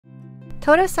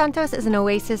Todos Santos is an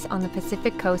oasis on the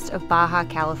Pacific coast of Baja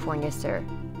California Sur.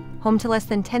 Home to less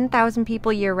than 10,000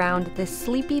 people year-round, this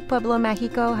sleepy Pueblo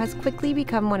Magico has quickly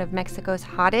become one of Mexico's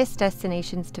hottest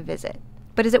destinations to visit.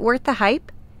 But is it worth the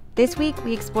hype? This week,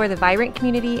 we explore the vibrant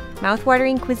community,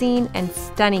 mouth-watering cuisine, and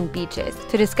stunning beaches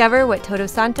to discover what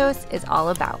Todos Santos is all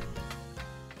about.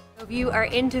 If you are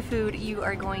into food, you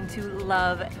are going to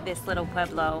love this little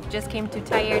pueblo. Just came to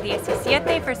Taller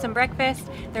 17 for some breakfast.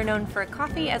 They're known for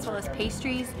coffee as well as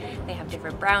pastries. They have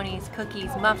different brownies, cookies,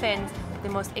 muffins, the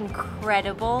most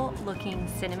incredible looking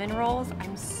cinnamon rolls.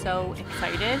 I'm so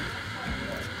excited.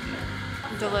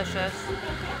 Delicious.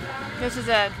 This is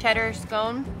a cheddar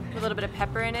scone with a little bit of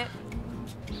pepper in it.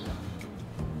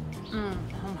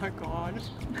 Oh my god.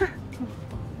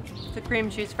 The cream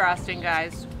cheese frosting,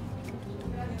 guys.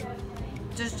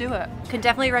 Just do it. Can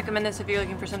definitely recommend this if you're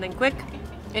looking for something quick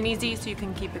and easy so you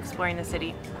can keep exploring the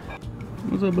city.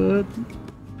 What's up, bud?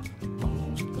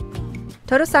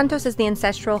 Todos Santos is the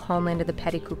ancestral homeland of the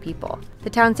Periku people. The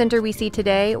town center we see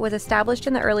today was established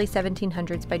in the early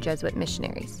 1700s by Jesuit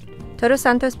missionaries. Todos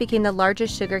Santos became the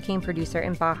largest sugarcane producer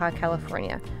in Baja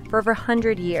California for over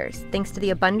 100 years, thanks to the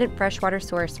abundant freshwater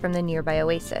source from the nearby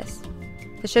oasis.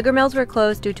 The sugar mills were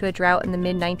closed due to a drought in the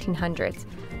mid-1900s,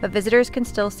 but visitors can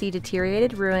still see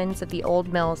deteriorated ruins of the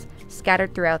old mills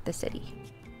scattered throughout the city.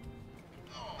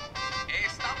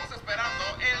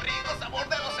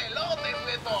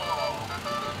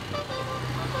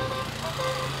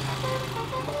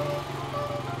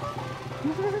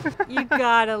 You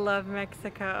gotta love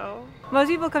Mexico. Most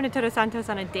people come to Todos Santos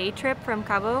on a day trip from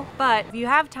Cabo, but if you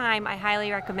have time, I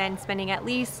highly recommend spending at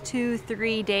least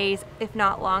 2-3 days, if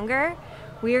not longer.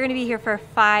 We are going to be here for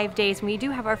 5 days, and we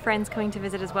do have our friends coming to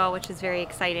visit as well, which is very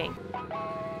exciting.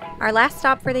 Our last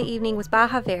stop for the evening was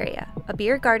Bajavaria, a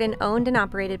beer garden owned and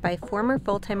operated by former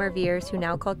full-time RVers who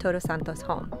now call Todos Santos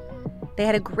home. They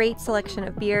had a great selection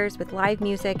of beers with live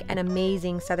music and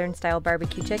amazing Southern-style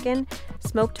barbecue chicken,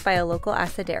 smoked by a local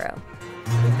asadero.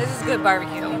 This is good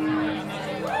barbecue.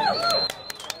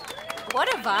 What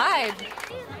a vibe!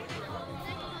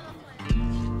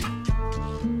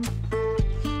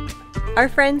 Our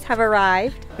friends have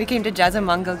arrived. We came to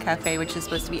Jazamango Cafe, which is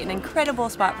supposed to be an incredible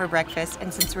spot for breakfast,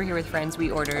 and since we're here with friends, we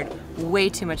ordered way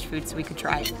too much food so we could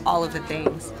try all of the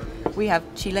things. We have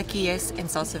chilaquiles in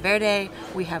salsa verde,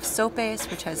 we have sopes,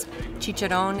 which has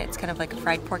chicharron, it's kind of like a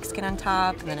fried pork skin on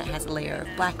top, and then it has a layer of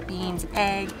black beans,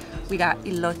 egg. We got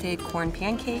elote corn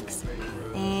pancakes,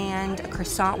 and a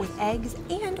croissant with eggs,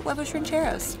 and huevos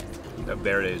rancheros. That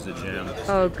verde is the gem.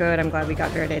 Oh good, I'm glad we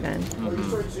got verde then.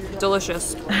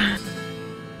 Delicious.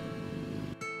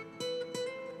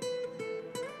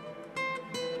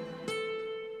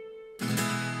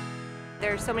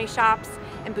 There's so many shops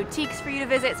and boutiques for you to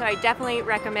visit, so I definitely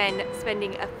recommend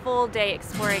spending a full day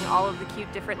exploring all of the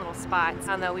cute different little spots.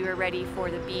 Although we were ready for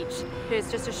the beach. It's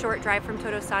just a short drive from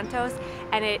Todos Santos,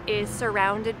 and it is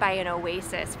surrounded by an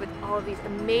oasis with all of these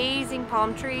amazing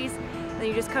palm trees, and then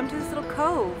you just come to this little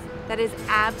cove that is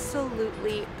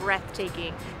absolutely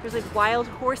breathtaking. There's like wild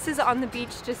horses on the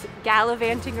beach just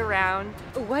gallivanting around.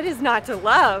 What is not to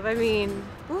love? I mean,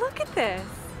 look at this.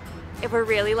 If we're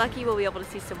really lucky, we'll be able to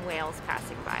see some whales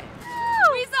passing by.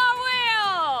 Oh, we saw a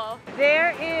whale! There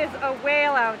is a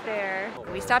whale out there.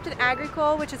 We stopped at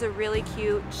Agricole, which is a really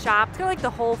cute shop. It's kind of like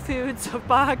the Whole Foods of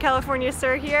Baja California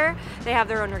Sur here. They have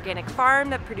their own organic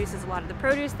farm that produces a lot of the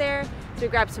produce there. So we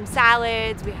grabbed some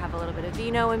salads, we have a little bit of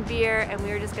vino and beer, and we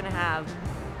were just gonna have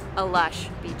a lush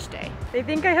beach day. They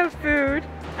think I have food.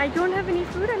 I don't have any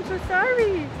food, I'm so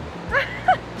sorry.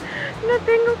 No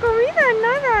tengo comida,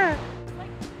 nada.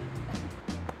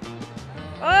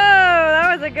 Oh,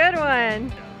 that was a good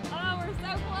one. Oh, we're so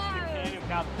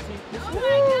close. Oh my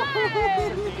god.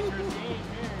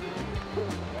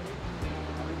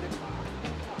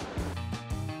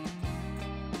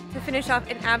 To finish off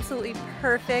an absolutely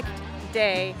perfect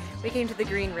day, we came to the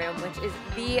Green Room, which is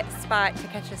the spot to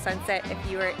catch a sunset if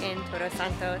you are in Todos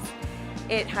Santos.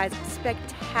 It has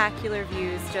spectacular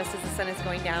views just as the sun is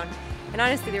going down. And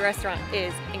honestly, the restaurant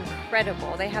is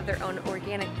incredible. They have their own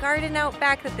organic garden out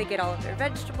back that they get all of their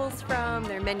vegetables from.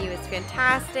 Their menu is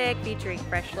fantastic, featuring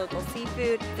fresh local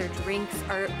seafood. Their drinks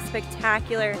are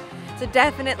spectacular. So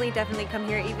definitely come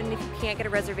here. Even if you can't get a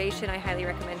reservation, I highly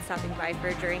recommend stopping by for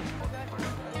a drink.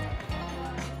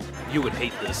 You would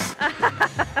hate this. But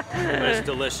it's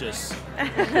delicious.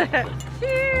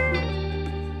 Cheers!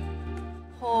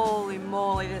 Holy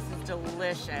moly, this is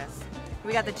delicious.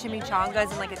 We got the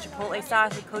chimichangas and like a chipotle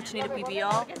sauce with cochinita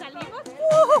pibil.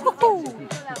 Woo!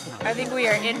 I think we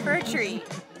are in for a treat.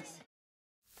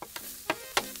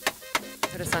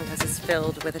 Todos Santos is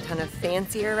filled with a ton of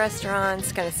fancier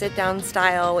restaurants, kind of sit-down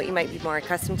style, what you might be more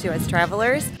accustomed to as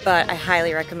travelers. But I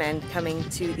highly recommend coming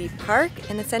to the park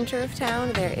in the center of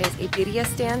town. There is a birria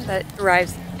stand that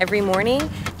arrives every morning.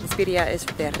 This birria is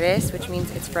de res, which means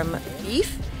it's from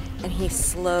beef. And he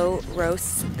slow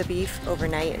roasts the beef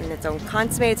overnight in its own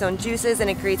consomme, its own juices, and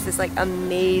it creates this like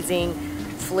amazing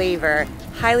flavor.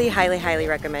 Highly, highly, highly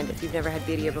recommend if you've never had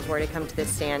birria before to come to this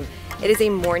stand. It is a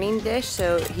morning dish,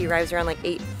 so he arrives around like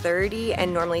 8:30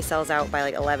 and normally sells out by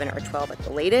like 11 or 12 at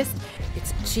the latest.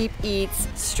 It's cheap eats,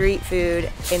 street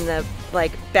food in the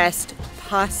like best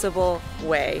possible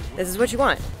way. This is what you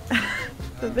want.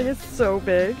 The thing is so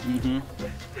big.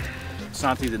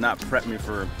 Santi did not prep me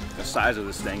for the size of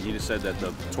this thing. He just said that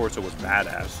the torta was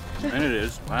badass. And it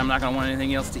is. I'm not gonna want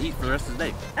anything else to eat for the rest of the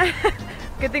day.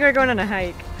 Good thing we're going on a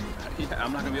hike. Yeah,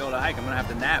 I'm not gonna be able to hike. I'm gonna have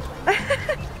to nap.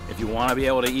 If you wanna be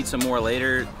able to eat some more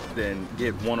later, then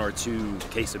get 1 or 2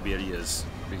 quesadillas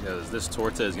because this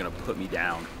torta is gonna put me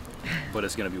down, but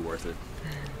it's gonna be worth it.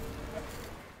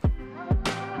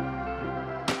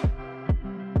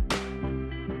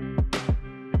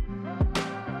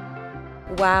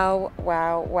 Wow,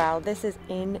 wow, wow, this is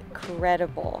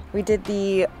incredible. We did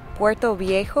the Puerto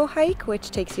Viejo hike,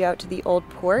 which takes you out to the old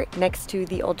port next to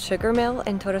the old sugar mill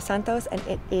in Todos Santos, and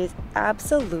it is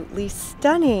absolutely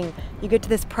stunning. You get to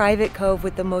this private cove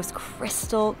with the most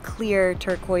crystal clear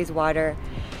turquoise water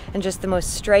and just the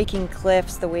most striking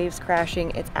cliffs, the waves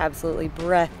crashing. It's absolutely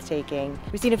breathtaking.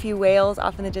 We've seen a few whales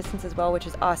off in the distance as well, which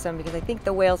is awesome because I think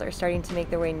the whales are starting to make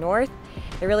their way north.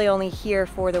 They're really only here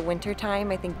for the winter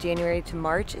time. I think January to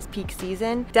March is peak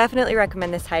season. Definitely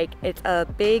recommend this hike. It's a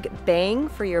big bang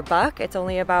for your buck. It's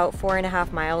only about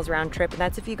 4.5 miles round trip, and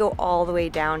that's if you go all the way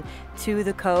down to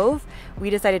the cove. We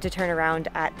decided to turn around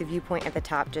at the viewpoint at the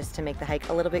top just to make the hike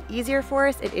a little bit easier for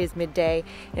us. It is midday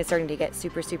and it's starting to get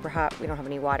super, super hot. We don't have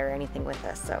any water or anything with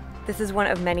us, so this is one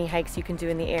of many hikes you can do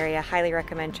in the area. Highly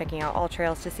recommend checking out all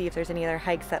trails to see if there's any other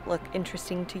hikes that look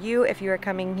interesting to you if you are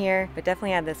coming here, but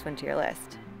definitely add this one to your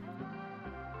list.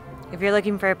 If you're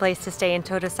looking for a place to stay in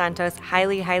Todos Santos,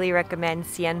 highly, highly recommend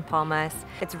Cien Palmas.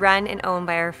 It's run and owned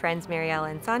by our friends Mariela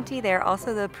and Santi. They're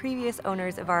also the previous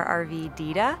owners of our RV,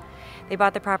 Dita. They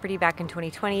bought the property back in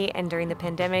 2020 and during the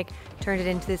pandemic turned it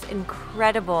into this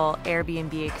incredible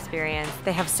Airbnb experience.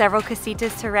 They have several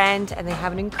casitas to rent and they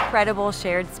have an incredible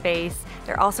shared space.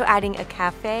 They're also adding a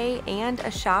cafe and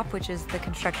a shop, which is the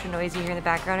construction noise you hear in the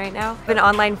background right now. We've been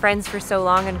online friends for so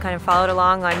long and kind of followed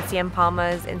along on Cien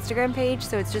Palmas' Instagram page,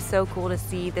 so it's just so cool to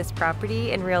see this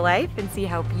property in real life and see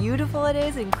how beautiful it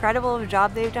is, incredible of a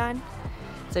job they've done.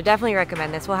 So definitely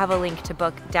recommend this. We'll have a link to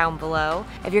book down below.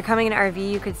 If you're coming in RV,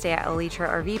 you could stay at Elitra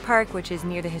RV Park, which is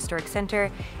near the historic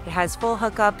center. It has full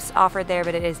hookups offered there,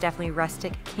 but it is definitely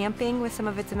rustic camping with some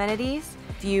of its amenities.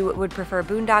 If you would prefer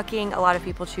boondocking, a lot of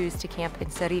people choose to camp in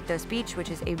Cerritos Beach,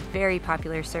 which is a very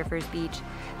popular surfers beach.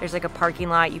 There's like a parking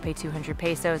lot, you pay 200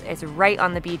 pesos. It's right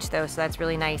on the beach though, so that's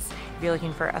really nice if you're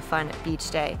looking for a fun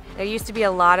beach day. There used to be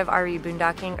a lot of RV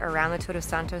boondocking around the Todos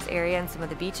Santos area and some of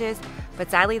the beaches, but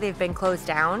sadly they've been closed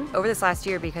down over this last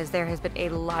year because there has been a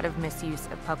lot of misuse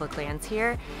of public lands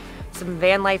here. Some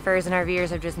van lifers and RVers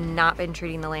have just not been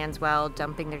treating the lands well,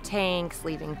 dumping their tanks,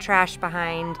 leaving trash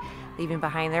behind, leaving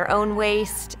behind their own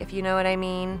waste, if you know what I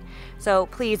mean. So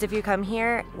please, if you come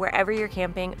here, wherever you're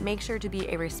camping, make sure to be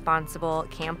a responsible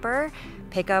camper.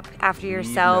 Pick up after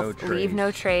yourself, leave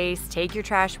no trace, take your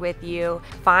trash with you,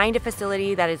 find a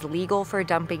facility that is legal for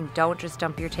dumping. Don't just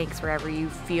dump your tanks wherever you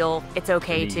feel it's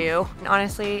okay to. And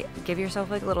honestly, give yourself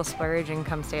like a little splurge and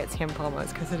come stay at Cien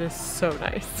Palmas because it is so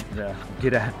nice. Yeah,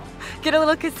 get at. Get a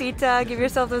little casita, give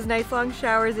yourself those nice long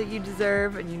showers that you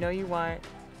deserve and you know you want.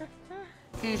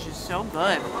 Fish is so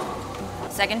good.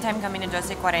 Second time coming to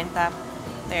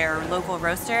 1240, their local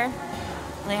roaster.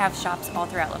 They have shops all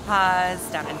throughout La Paz,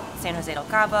 down in San Jose del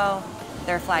Cabo.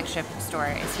 Their flagship store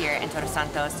is here in Todos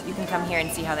Santos. You can come here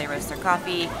and see how they roast their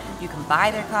coffee. You can buy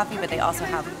their coffee, but they also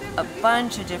have a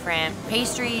bunch of different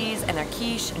pastries, and their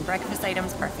quiche and breakfast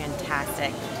items are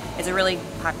fantastic. It's a really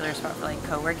popular spot for like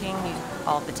co-working.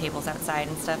 All of the tables outside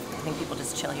and stuff. I think people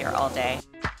just chill here all day.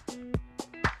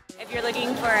 If you're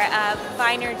looking for a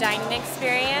finer dining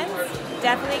experience,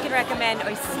 definitely can recommend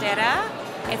Oystera.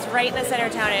 It's right in the center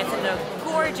of town and it's in a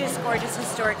gorgeous, gorgeous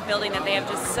historic building that they have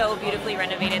just so beautifully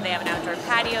renovated. They have an outdoor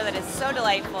patio that is so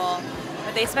delightful.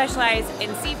 But they specialize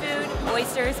in seafood,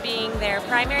 oysters being their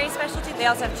primary specialty. They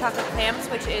also have chocolate clams,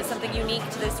 which is something unique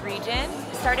to this region.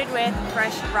 Started with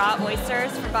fresh raw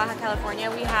oysters from Baja California.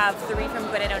 We have 3 from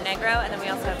Guerrero Negro, and then we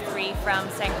also have 3 from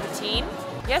San Quintin.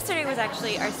 Yesterday was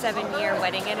actually our 7-year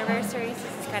wedding anniversary, so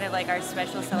this is kind of like our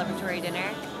special celebratory dinner.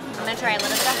 I'm gonna try a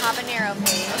little bit of habanero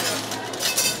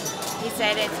paste. He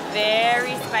said it's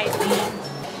very spicy.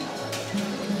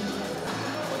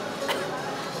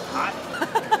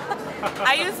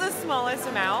 I use the smallest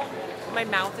amount. My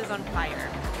mouth is on fire.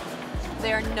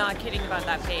 They are not kidding about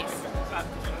that paste.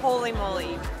 Holy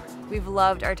moly. We've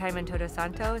loved our time in Todos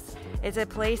Santos. It's a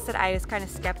place that I was kind of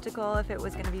skeptical if it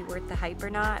was going to be worth the hype or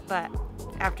not, but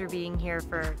after being here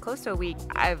for close to a week,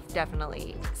 I've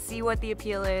definitely see what the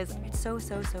appeal is. It's so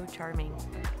charming.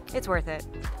 It's worth it.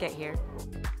 Get here.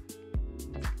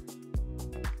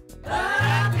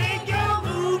 I think you're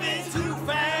moving too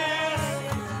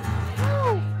fast.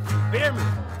 Bear me.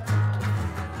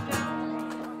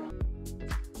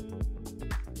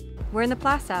 We're in the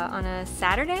plaza on a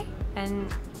Saturday, and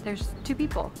there's two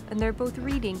people, and they're both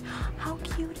reading. How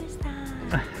cute is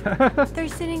that? They're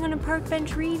sitting on a park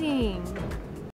bench reading.